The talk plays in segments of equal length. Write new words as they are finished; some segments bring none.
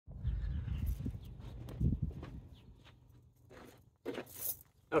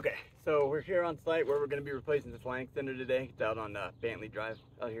Okay, so we're here on site where we're going to be replacing this line extender today. It's out on Bentley Drive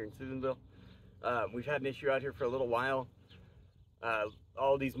out here in Susanville. We've had an issue out here for a little while.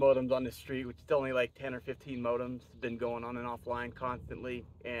 All these modems on the street, which is only like 10 or 15 modems, been going on and offline constantly,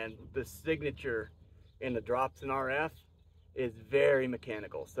 and the signature in the drops in RF is very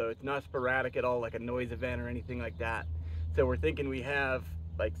mechanical, so it's not sporadic at all like a noise event or anything like that. So we're thinking we have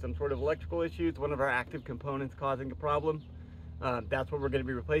like some sort of electrical issues, one of our active components causing a problem. That's what we're going to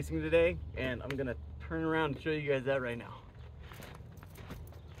be replacing today, and I'm going to turn around and show you guys that right now.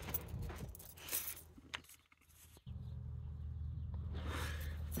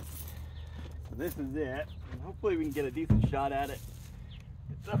 So this is it, and hopefully we can get a decent shot at it.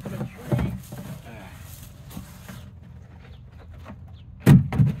 It's up in a tree.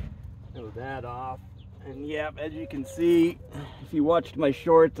 Throw that off, and yeah, as you can see, if you watched my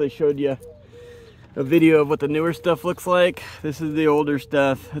shorts, I showed you a video of what the newer stuff looks like. This is the older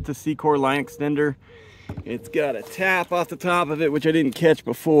stuff. It's a C-core line extender. It's got a tap off the top of it, which I didn't catch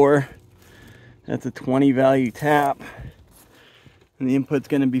before. That's a 20 value tap. And the input's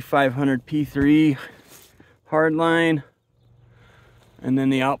gonna be 500 P3 hardline. And then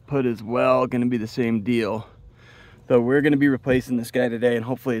the output as well, gonna be the same deal. So we're gonna be replacing this guy today, and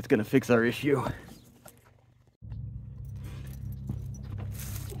hopefully it's gonna fix our issue.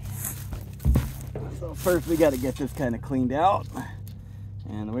 So first we got to get this kind of cleaned out,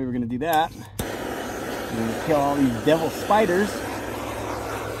 and the way we're going to do that, we're going to kill all these devil spiders.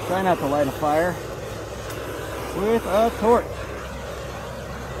 Try not to light a fire with a torch.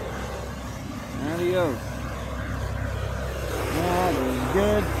 There he goes. That is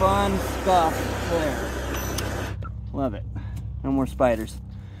good fun stuff there. Love it. No more spiders.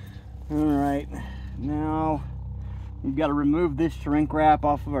 Alright, now we've got to remove this shrink wrap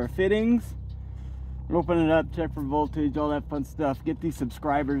off of our fittings. Open it up, check for voltage, all that fun stuff. Get these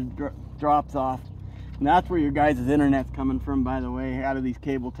subscribers drops off. And that's where your guys' internet's coming from, by the way, out of these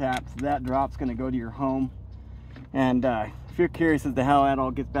cable taps. That drop's going to go to your home. And if you're curious as to how that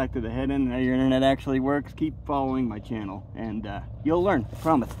all gets back to the head end and how your internet actually works, keep following my channel, and you'll learn, I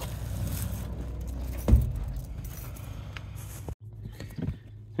promise.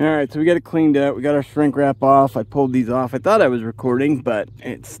 Alright, so we got it cleaned up. We got our shrink wrap off. I pulled these off. I thought I was recording, but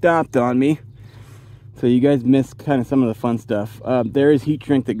it stopped on me. So you guys missed kind of some of the fun stuff. There is heat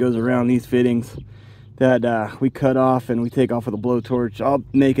shrink that goes around these fittings that we cut off and we take off with a blowtorch. I'll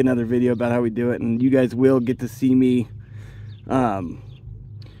make another video about how we do it, and you guys will get to see me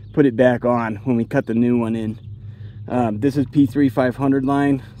put it back on when we cut the new one in. This is P3 500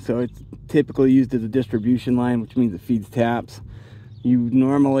 line, so it's typically used as a distribution line, which means it feeds taps. You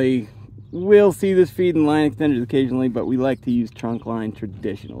normally will see this feed in line extenders occasionally, but we like to use trunk line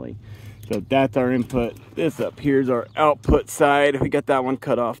traditionally. So that's our input. This up here is our output side. We got that one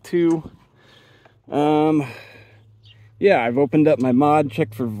cut off too. Yeah, I've opened up my mod,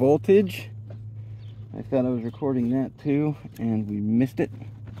 checked for voltage. I thought I was recording that too, and we missed it.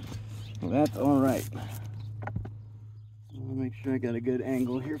 Well, that's all right. I'll make sure I got a good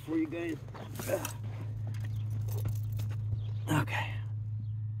angle here for you guys. Okay.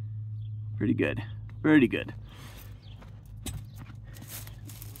 Pretty good. Pretty good.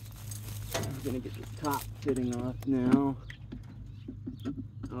 I'm gonna get this top fitting off now.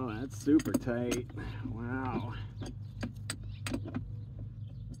 Oh, that's super tight. Wow.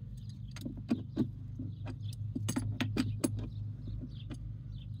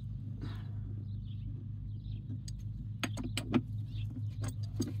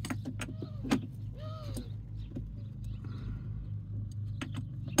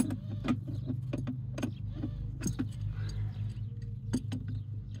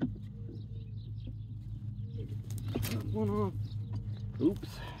 One off. Oops.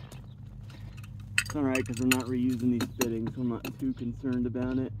 It's alright because we're not reusing these fittings, so I'm not too concerned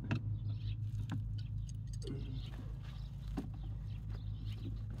about it.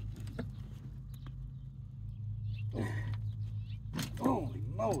 Holy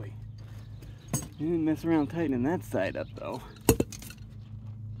moly. You didn't mess around tightening that side up though.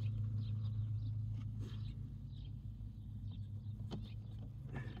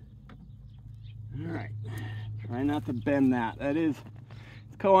 Alright. Try not to bend that. It's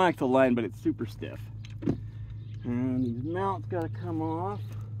coaxial line, but it's super stiff. And these mounts gotta come off.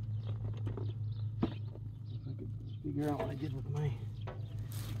 If I could figure out what I did with my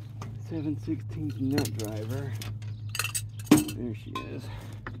 7/16 nut driver. There she is.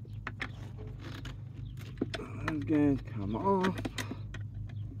 Those guys come off.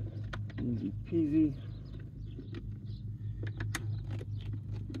 Easy peasy.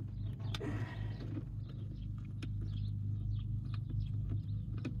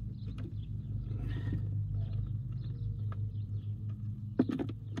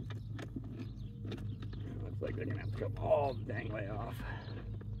 go all the dang way off.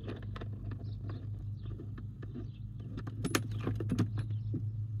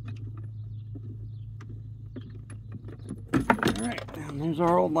 Alright, and there's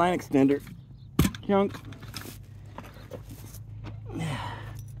our old line extender junk.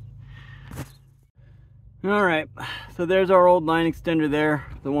 Alright, so there's our old line extender there,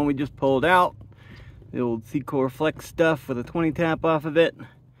 the one we just pulled out. The old Secor Flex stuff with a 20 tap off of it.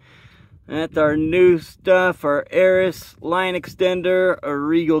 That's our new stuff, our Eris line extender, a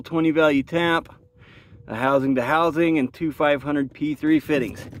Regal 20 value tap, a housing to housing, and two 500 P3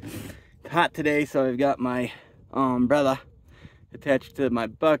 fittings. It's hot today, so I've got my umbrella attached to my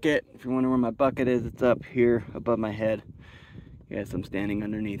bucket. If you're wondering where my bucket is, it's up here above my head. Yes, I'm standing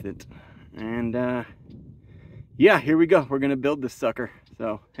underneath it. And yeah, here we go. We're gonna build this sucker,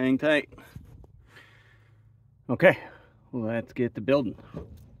 so hang tight. Okay, let's get to building.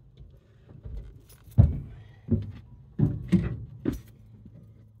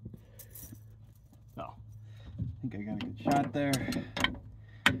 Oh, I think I got a good shot there.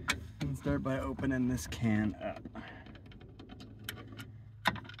 Let's start by opening this can up.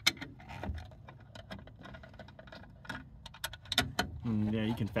 Yeah,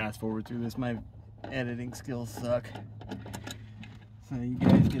 you can fast forward through this. My editing skills suck. So you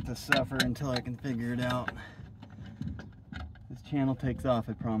guys get to suffer until I can figure it out. This channel takes off,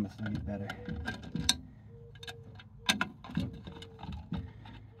 I promise to be better.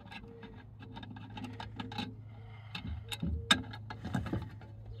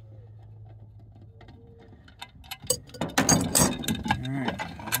 Alright,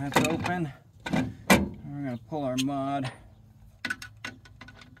 that's open. We're going to pull our mod.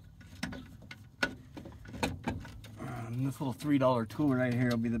 This little $3 tool right here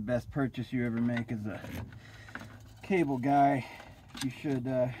will be the best purchase you ever make as a cable guy. You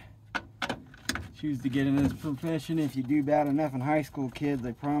should choose to get into this profession. If you do bad enough in high school, kids,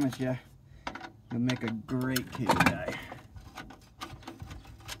 I promise you, you'll make a great cable guy.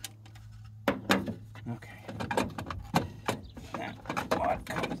 Okay. That mod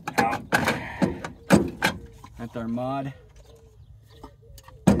comes out. That's our mod.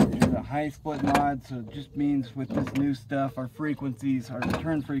 A high split mod, so it just means with this new stuff our frequencies, our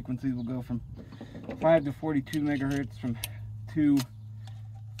return frequencies will go from 5 to 42 megahertz from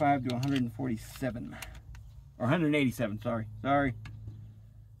 5 to 147 or 187. Sorry. Do our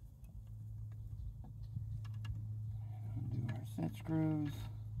set screws,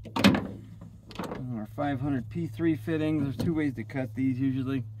 our 500 P3 fittings. There's two ways to cut these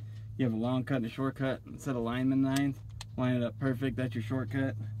usually. You have a long cut and a short cut. Instead of lineman lines, line it up perfect. That's your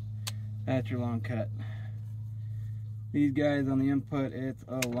shortcut. That's your long cut. These guys on the input, it's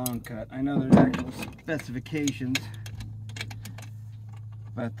a long cut. I know there's actual specifications,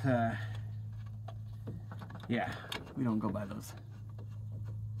 but yeah, we don't go by those.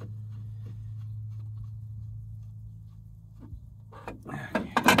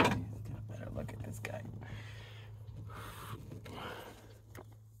 Okay, let's get a better look at this guy.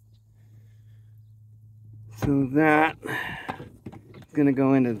 So that gonna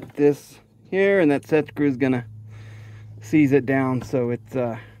go into this here, and that set screw is gonna seize it down so it's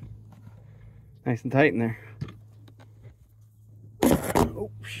nice and tight in there.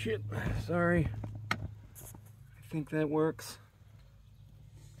 Oh shit, sorry. I think that works.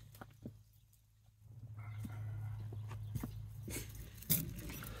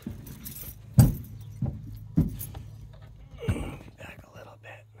 Back a little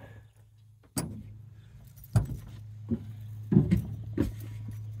bit.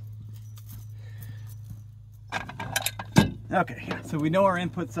 Okay, so we know our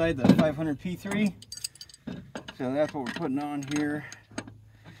input side, the 500 P3, so that's what we're putting on here.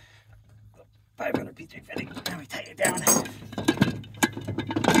 500 P3 fitting. Now we tighten it down.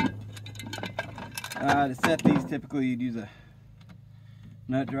 To set these, typically you'd use a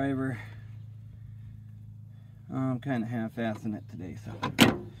nut driver. I'm kind of half-assing it today, so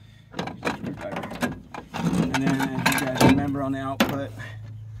use a screwdriver. And then, as you guys remember on the output,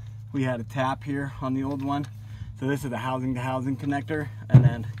 we had a tap here on the old one. So this is the housing to housing connector, and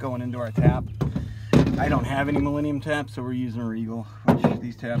then going into our tap. I don't have any Millennium taps, so we're using a Regal, which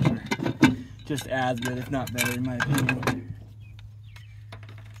these taps are just as good, if not better, in my opinion.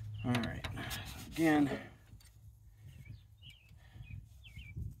 All right, again,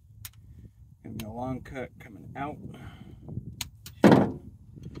 gonna be a long cut coming out.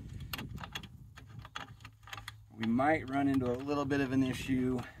 We might run into a little bit of an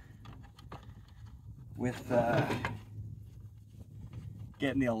issue with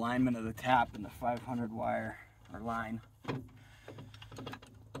getting the alignment of the tap in the 500 wire or line.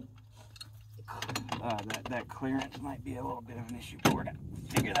 that clearance might be a little bit of an issue, but we're gonna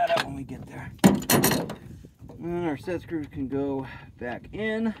figure that out when we get there. And our set screws can go back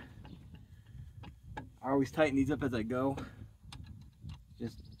in. I always tighten these up as I go.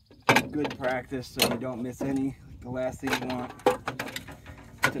 Just good practice so you don't miss any. The last thing you want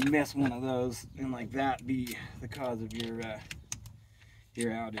to miss one of those and like that be the cause of your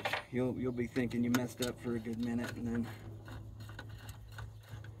outage. You'll be thinking you messed up for a good minute, and then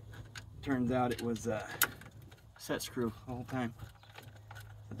turns out it was a set screw the whole time.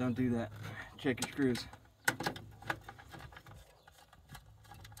 But don't do that. Check your screws.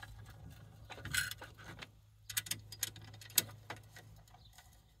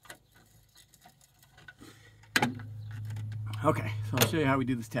 Okay, so I'll show you how we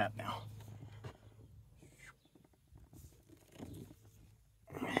do this tap now.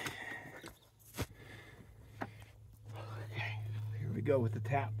 Okay, here we go with the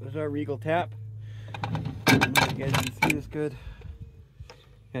tap. There's our Regal tap. I don't know if you guys can see this good.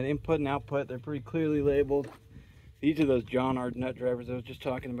 Got input and output. They're pretty clearly labeled. These are those John Ard nut drivers I was just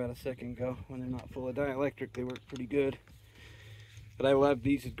talking about a second ago. When they're not full of dielectric, they work pretty good. But I love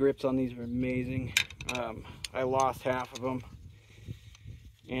these. Grips on these are amazing. I lost half of them,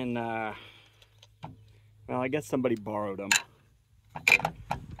 and well, I guess somebody borrowed them,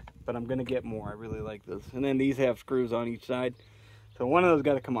 but I'm gonna get more. I really like this. And then these have screws on each side, so one of those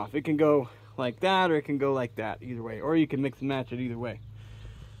got to come off. It can go like that, or it can go like that, either way, or you can mix and match it either way.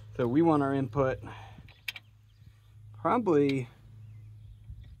 So we want our input probably,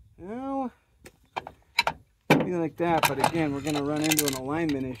 well, like that, but again, we're gonna run into an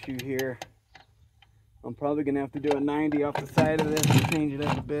alignment issue here. I'm probably gonna have to do a 90 off the side of this and change it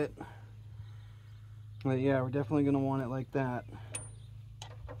up a bit. But yeah, we're definitely gonna want it like that.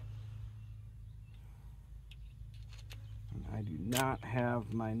 I do not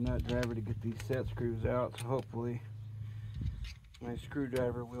have my nut driver to get these set screws out, so hopefully my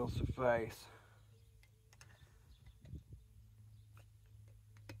screwdriver will suffice.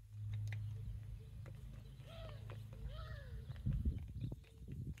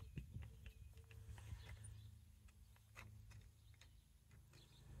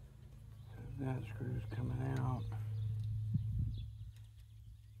 That screw's coming out.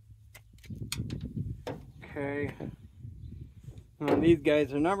 Okay. These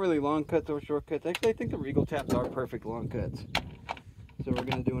guys are not really long cuts or short cuts. Actually, I think the Regal taps are perfect long cuts. So we're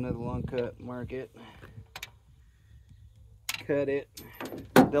going to do another long cut, mark it, cut it,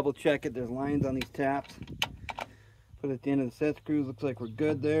 double check it. There's lines on these taps. Put it at the end of the set screws. Looks like we're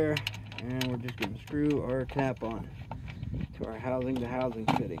good there. And we're just going to screw our tap on to our housing to housing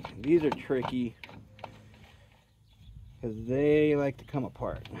fitting. And these are tricky because they like to come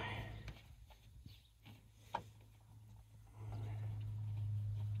apart.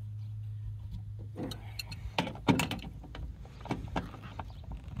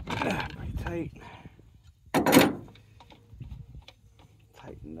 Pretty tight.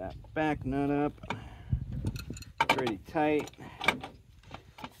 Tighten that back nut up. Pretty tight.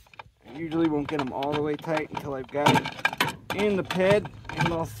 I usually won't get them all the way tight until I've got it in the ped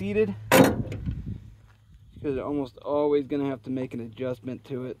and all seated, because I'm almost always going to have to make an adjustment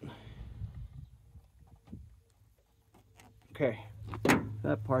to it. Okay,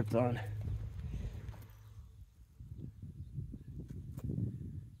 that part's on.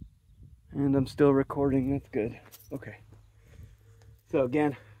 And I'm still recording, that's good. Okay. So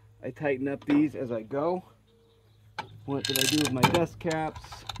again, I tighten up these as I go. What did I do with my dust caps?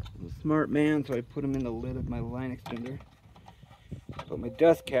 I'm a smart man, so I put them in the lid of my line extender. Put my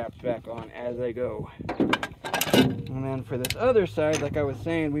dust caps back on as I go. And then for this other side, like I was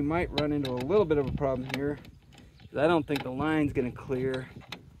saying, we might run into a little bit of a problem here. I don't think the line's gonna clear,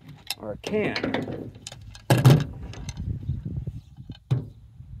 or it can.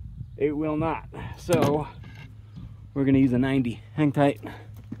 It will not. So we're gonna use a 90. Hang tight.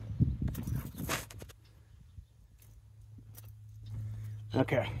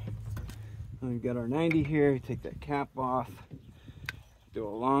 Okay. We've got our 90 here. Take that cap off. Do a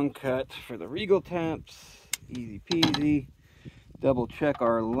long cut for the Regal taps. Easy peasy. Double check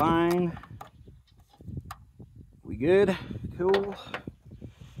our line. We good? Cool.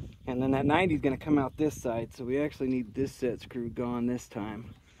 And then that 90 is going to come out this side, so we actually need this set screw gone this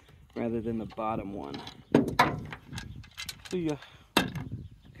time rather than the bottom one. See ya.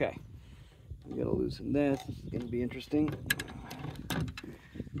 Okay. We got to loosen this. This is going to be interesting.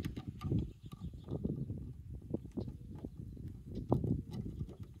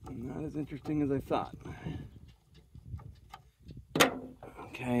 Not as interesting as I thought.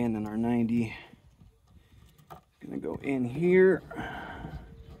 Okay, and then our 90 is gonna go in here.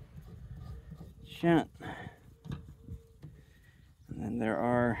 shut. And then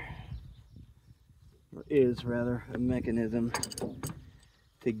there is rather, a mechanism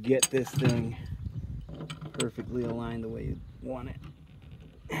to get this thing perfectly aligned the way you want it.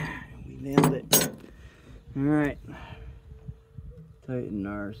 We nailed it. All right. Tighten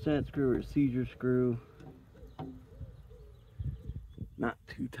our set screw or seizure screw. Not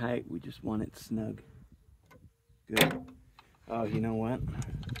too tight, we just want it snug. Good. Oh, you know what?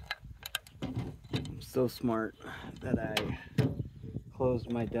 I'm so smart that I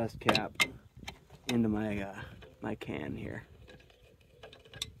closed my dust cap into my my can here.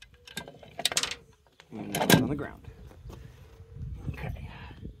 And now it's on the ground. Okay.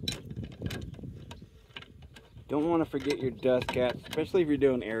 Don't want to forget your dust cap, especially if you're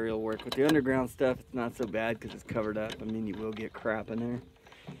doing aerial work. With the underground stuff, it's not so bad because it's covered up. I mean, you will get crap in there.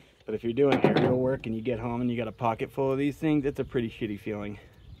 But if you're doing aerial work and you get home and you got a pocket full of these things, it's a pretty shitty feeling.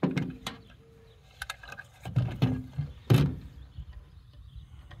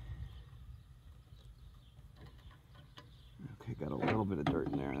 Okay, got a little bit of dirt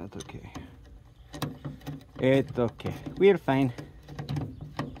in there. That's okay. It's okay. We're fine.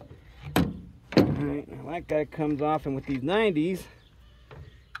 Alright, now that guy comes off, and with these 90s,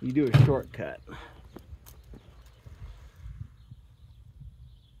 you do a shortcut.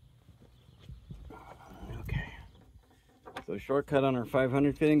 Okay. So shortcut on our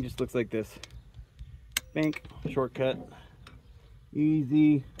 500 fitting just looks like this. Bank, shortcut.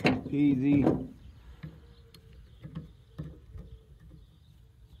 Easy peasy.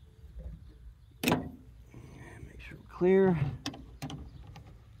 Make sure we're clear.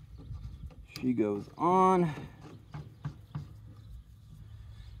 She goes on.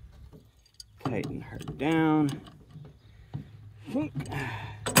 Tighten her down.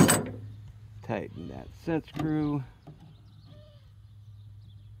 Tighten that set screw.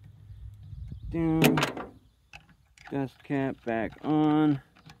 Down. Dust cap back on.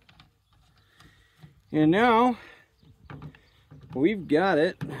 And now we've got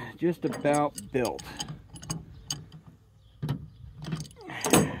it just about built.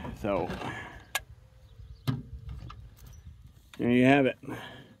 So there you have it.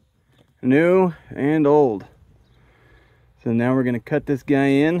 New and old. So now we're going to cut this guy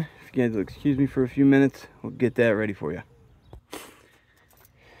in. If you guys will excuse me for a few minutes, we'll get that ready for you.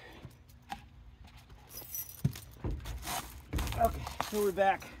 Okay, so we're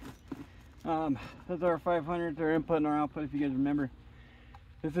back. Those are our 500s, our input and our output, if you guys remember.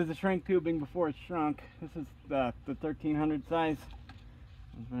 This is the shrink tubing before it's shrunk. This is the 1300 size.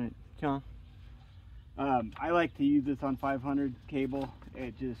 That's right, John. I like to use this on 500 cable.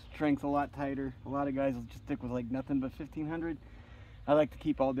 It just shrinks a lot tighter. A lot of guys will just stick with like nothing but 1500. I like to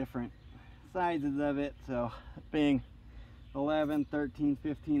keep all different sizes of it. So being 11, 13,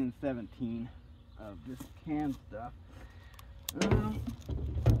 15, and 17 of this can stuff.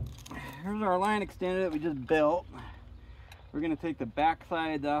 Here's our line extender that we just built. We're going to take the back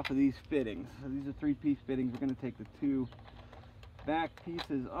sides off of these fittings. So these are 3-piece fittings. We're going to take the 2 back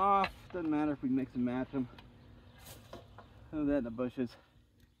pieces off. Doesn't matter if we mix and match them. Throw that in the bushes.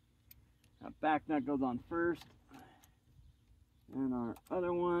 Our back nut goes on first, and our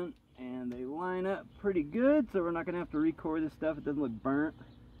other one, and they line up pretty good, so we're not going to have to recore this stuff. It doesn't look burnt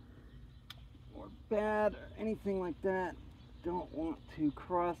or bad or anything like that. Don't want to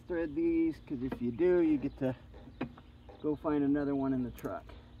cross thread these, because if you do, you get to go find another one in the truck.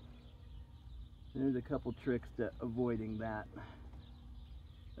 There's a couple tricks to avoiding that.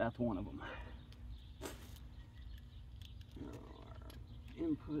 That's one of them. Our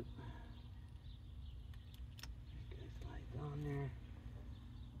input. Slide on there.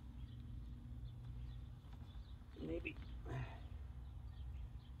 Maybe.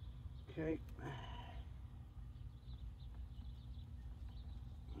 Okay.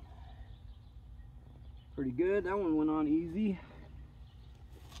 Pretty good. That one went on easy.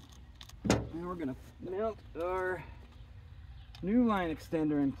 And we're gonna mount our new line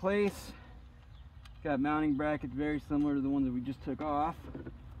extender in place. Got mounting brackets very similar to the ones that we just took off.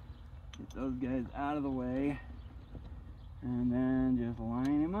 Get those guys out of the way, and then just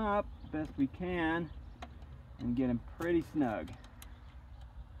line them up best we can and get them pretty snug.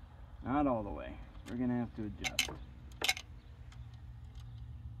 Not all the way. We're gonna have to adjust.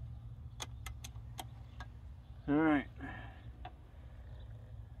 All right.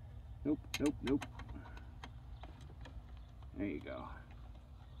 Nope, nope, nope. There you go.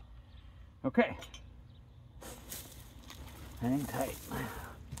 Okay. Hang tight.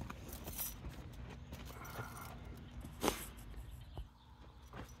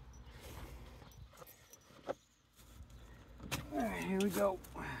 All right, here we go.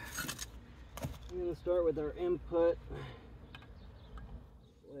 I'm going to start with our input.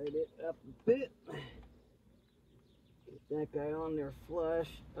 Slide it up a bit. Get that guy on there flush.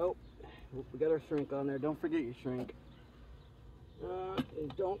 Oh, we got our shrink on there. Don't forget your shrink.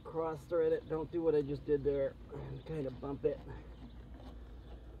 And don't cross thread it. Don't do what I just did there. Kind of bump it.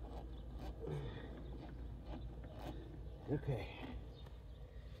 Okay.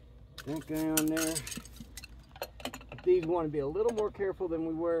 That guy on there. These want to be a little more careful than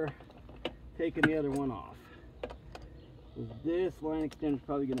we were taking the other one off. This line extender is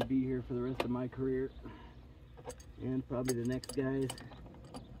probably going to be here for the rest of my career. And probably the next guys.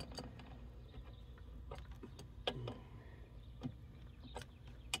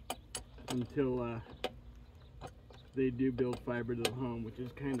 Until they do build fiber to the home, which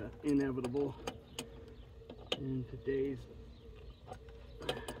is kind of inevitable in today's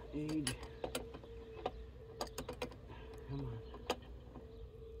age. Come on.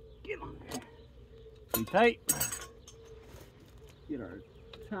 Get on there. Be tight. Get our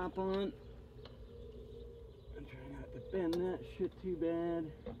top on. And try not to bend that shit too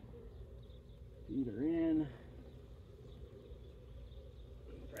bad. Feet are in.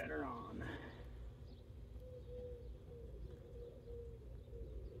 Thread her on.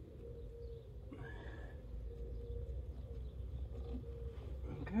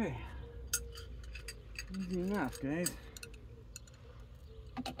 Okay. Easy enough, guys.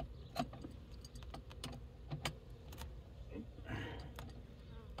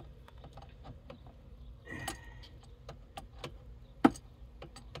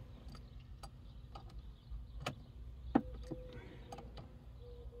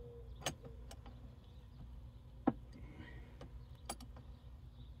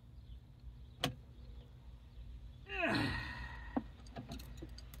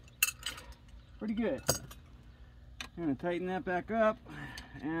 Pretty good. I'm going to tighten that back up,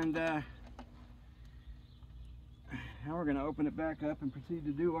 and now we're going to open it back up and proceed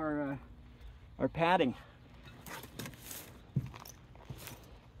to do our padding.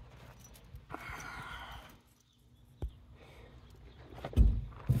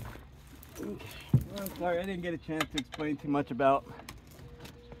 Okay. Well, I'm sorry I didn't get a chance to explain too much about.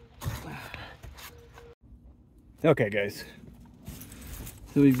 Okay, guys.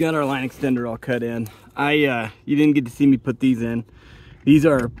 So we've got our line extender all cut in. You didn't get to see me put these in. These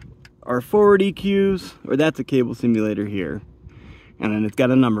are our forward EQs, or that's a cable simulator here. And then it's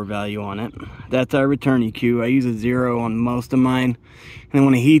got a number value on it. That's our return EQ. I use a 0 on most of mine. And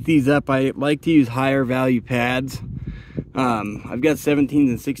when I heat these up, I like to use higher value pads. I've got 17s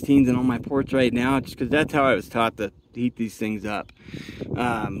and 16s in all my ports right now, just because that's how I was taught to heat these things up.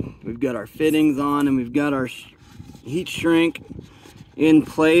 We've got our fittings on, and we've got our heat shrink in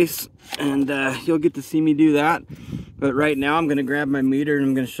place, and you'll get to see me do that. But right now I'm going to grab my meter and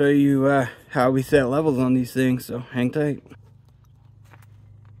I'm going to show you how we set levels on these things, so hang tight.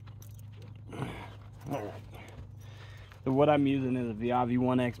 Alright, so what I'm using is a Viavi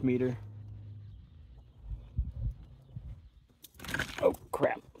 1X meter. Oh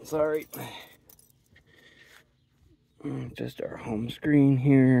crap, sorry. Just our home screen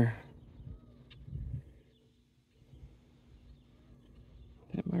here.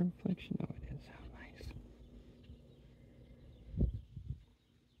 Is that my reflection? Oh, it is. How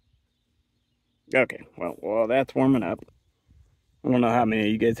nice. Okay, well, that's warming up. I don't know how many of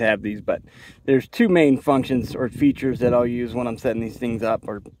you guys have these, but there's two main functions or features that I'll use when I'm setting these things up,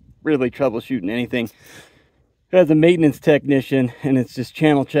 or really troubleshooting anything. As a maintenance technician, and it's just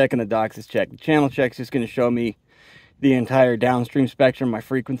channel check and a DOCSIS check. The channel check is just going to show me the entire downstream spectrum, my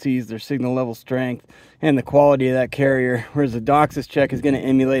frequencies, their signal level strength, and the quality of that carrier, whereas the DOCSIS check is going to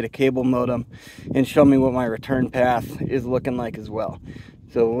emulate a cable modem and show me what my return path is looking like as well.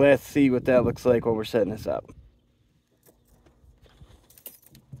 So let's see what that looks like while we're setting this up.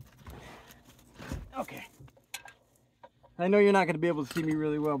 Okay. I know you're not going to be able to see me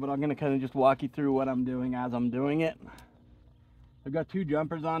really well, but I'm going to kind of just walk you through what I'm doing as I'm doing it. I've got two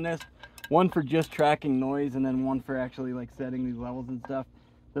jumpers on this. One for just tracking noise, and then one for actually like setting these levels and stuff.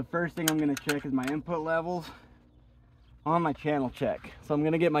 The first thing I'm going to check is my input levels on my channel check. So I'm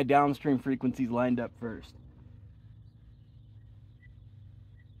going to get my downstream frequencies lined up first.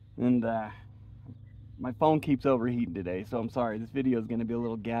 And my phone keeps overheating today, so I'm sorry. This video is going to be a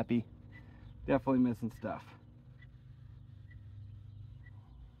little gappy. Definitely missing stuff.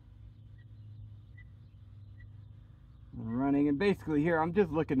 Running, and basically here I'm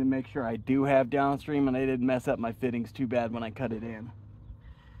just looking to make sure I do have downstream and I didn't mess up my fittings too bad when I cut it in.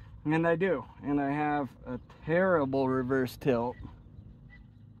 And I do, and I have a terrible reverse tilt,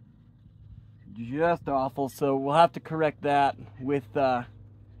 just awful. So we'll have to correct that with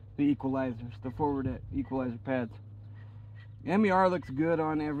the equalizers, the forward equalizer pads. MER looks good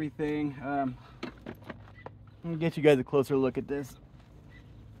on everything. I'll get you guys a closer look at this.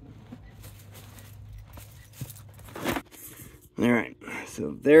 Alright,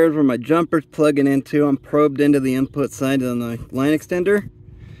 so there's where my jumper's plugging into. I'm probed into the input side on the line extender.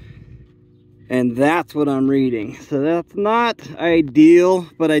 And that's what I'm reading. So that's not ideal,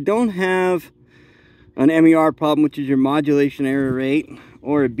 but I don't have an MER problem, which is your modulation error rate,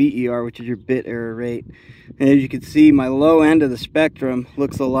 or a BER, which is your bit error rate. And as you can see, my low end of the spectrum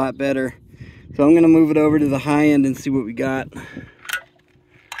looks a lot better. So I'm going to move it over to the high end and see what we got.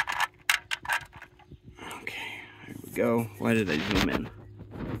 Go. Why did I zoom in?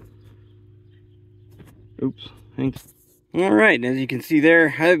 Oops. Thanks. Alright, as you can see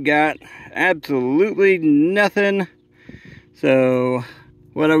there, I've got absolutely nothing. So,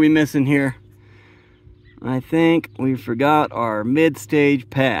 what are we missing here? I think we forgot our mid-stage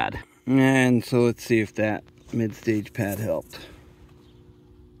pad. And so let's see if that mid-stage pad helped.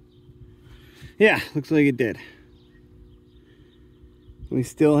 Yeah, looks like it did. We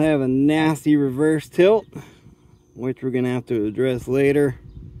still have a nasty reverse tilt, which we're going to have to address later.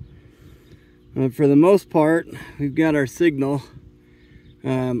 But for the most part, we've got our signal.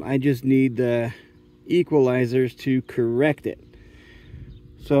 I just need the equalizers to correct it.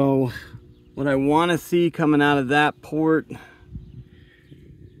 So what I want to see coming out of that port,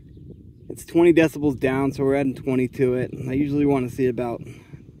 it's 20 decibels down, so we're adding 20 to it. I usually want to see about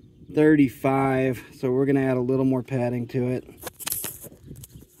 35, so we're going to add a little more padding to it.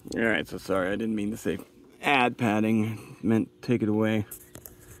 Alright, so sorry, I didn't mean to say add padding, meant take it away.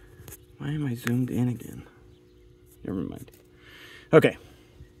 Why am I zoomed in again? Never mind. Okay.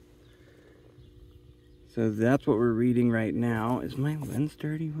 So that's what we're reading right now. Is my lens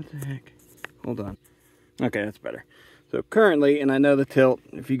dirty? What the heck? Hold on. Okay, that's better. So currently, and I know the tilt,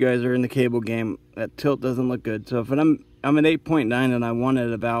 if you guys are in the cable game, that tilt doesn't look good. So if I'm at 8.9 and I want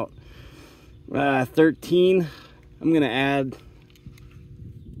it about 13, I'm gonna add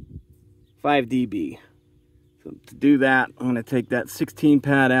 5 dB. So to do that, I'm going to take that 16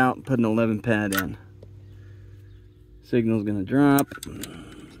 pad out and put an 11 pad in. Signal's going to drop.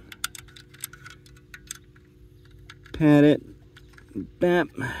 Pad it. Bap.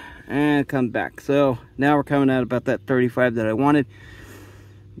 And come back. So now we're coming out about that 35 that I wanted.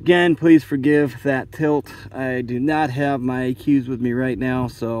 Again, please forgive that tilt. I do not have my EQs with me right now,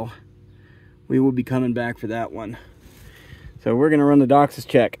 so we will be coming back for that one. So we're going to run the DOCSIS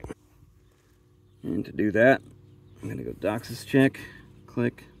check. And to do that, I'm going to go DOCSIS check,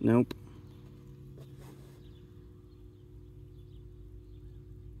 click, nope.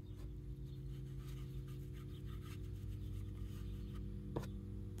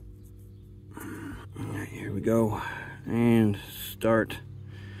 Alright, here we go. And start.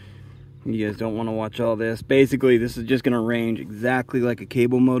 You guys don't want to watch all this. Basically, this is just going to range exactly like a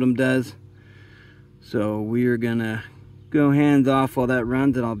cable modem does. So we are going to go hands off while that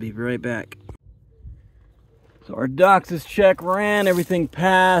runs, and I'll be right back. So our DOCSIS check ran, everything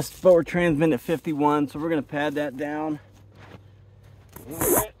passed, but we're transmitting at 51, so we're going to pad that down.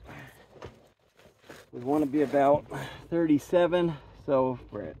 We want to be about 37, so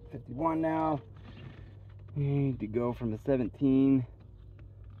we're at 51 now. We need to go from a 17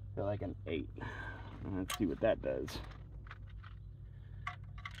 to like an 8. Let's see what that does.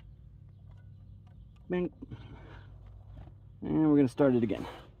 Bang. And we're going to start it again.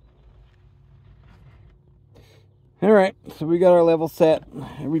 Alright, so we got our level set.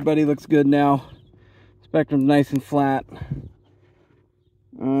 Everybody looks good now. Spectrum's nice and flat.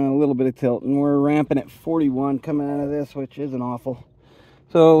 A little bit of tilt, and we're ramping at 41 coming out of this, which isn't awful.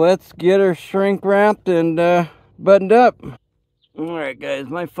 So let's get her shrink wrapped and buttoned up. Alright guys,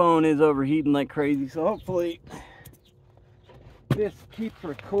 my phone is overheating like crazy, so hopefully this keeps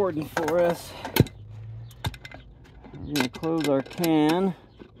recording for us. We're going to close our can.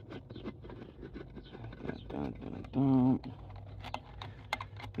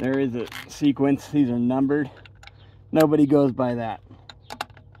 There is a sequence. These are numbered. Nobody goes by that.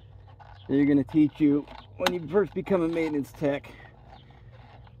 They're going to teach you when you first become a maintenance tech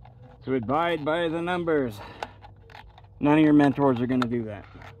to abide by the numbers. None of your mentors are going to do that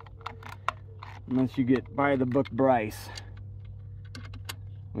unless you get by the book Bryce,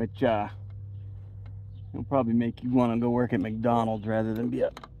 which will probably make you want to go work at McDonald's rather than be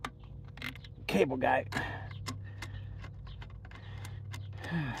a cable guy.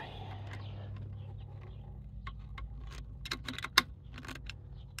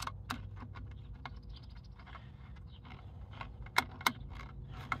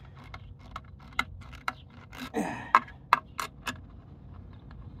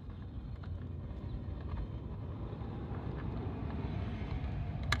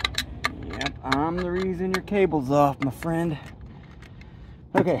 I'm the reason your cable's off, my friend.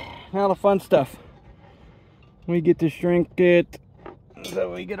 Okay, now the fun stuff. We get to shrink it.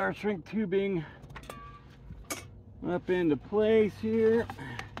 So we get our shrink tubing up into place here.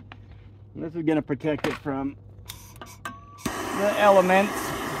 And this is going to protect it from the elements.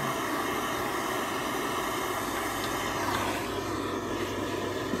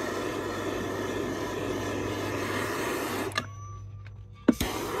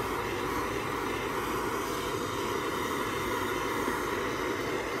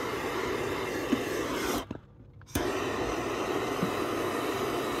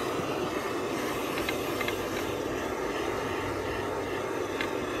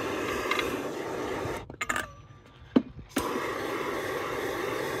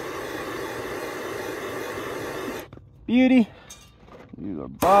 Beauty. Use our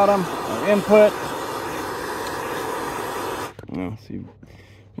bottom, our input. Well, see,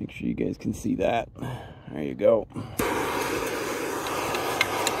 make sure you guys can see that. There you go.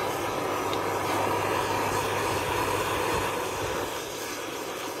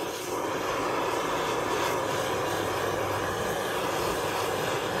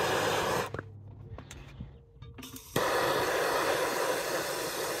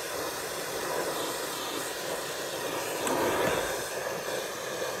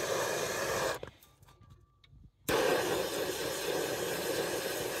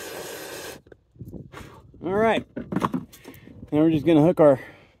 All right, now we're just gonna hook our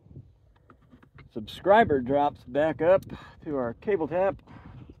subscriber drops back up to our cable tap.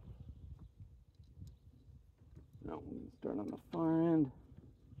 No, we can start on the far end.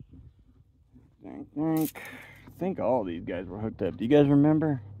 I think all these guys were hooked up. Do you guys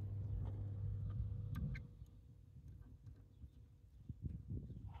remember?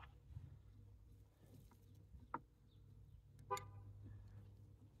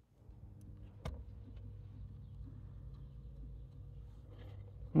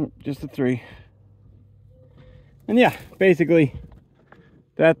 Just the 3. And yeah, basically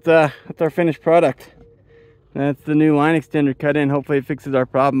that's our finished product. That's the new line extender cut in. Hopefully it fixes our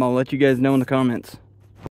problem. I'll let you guys know in the comments.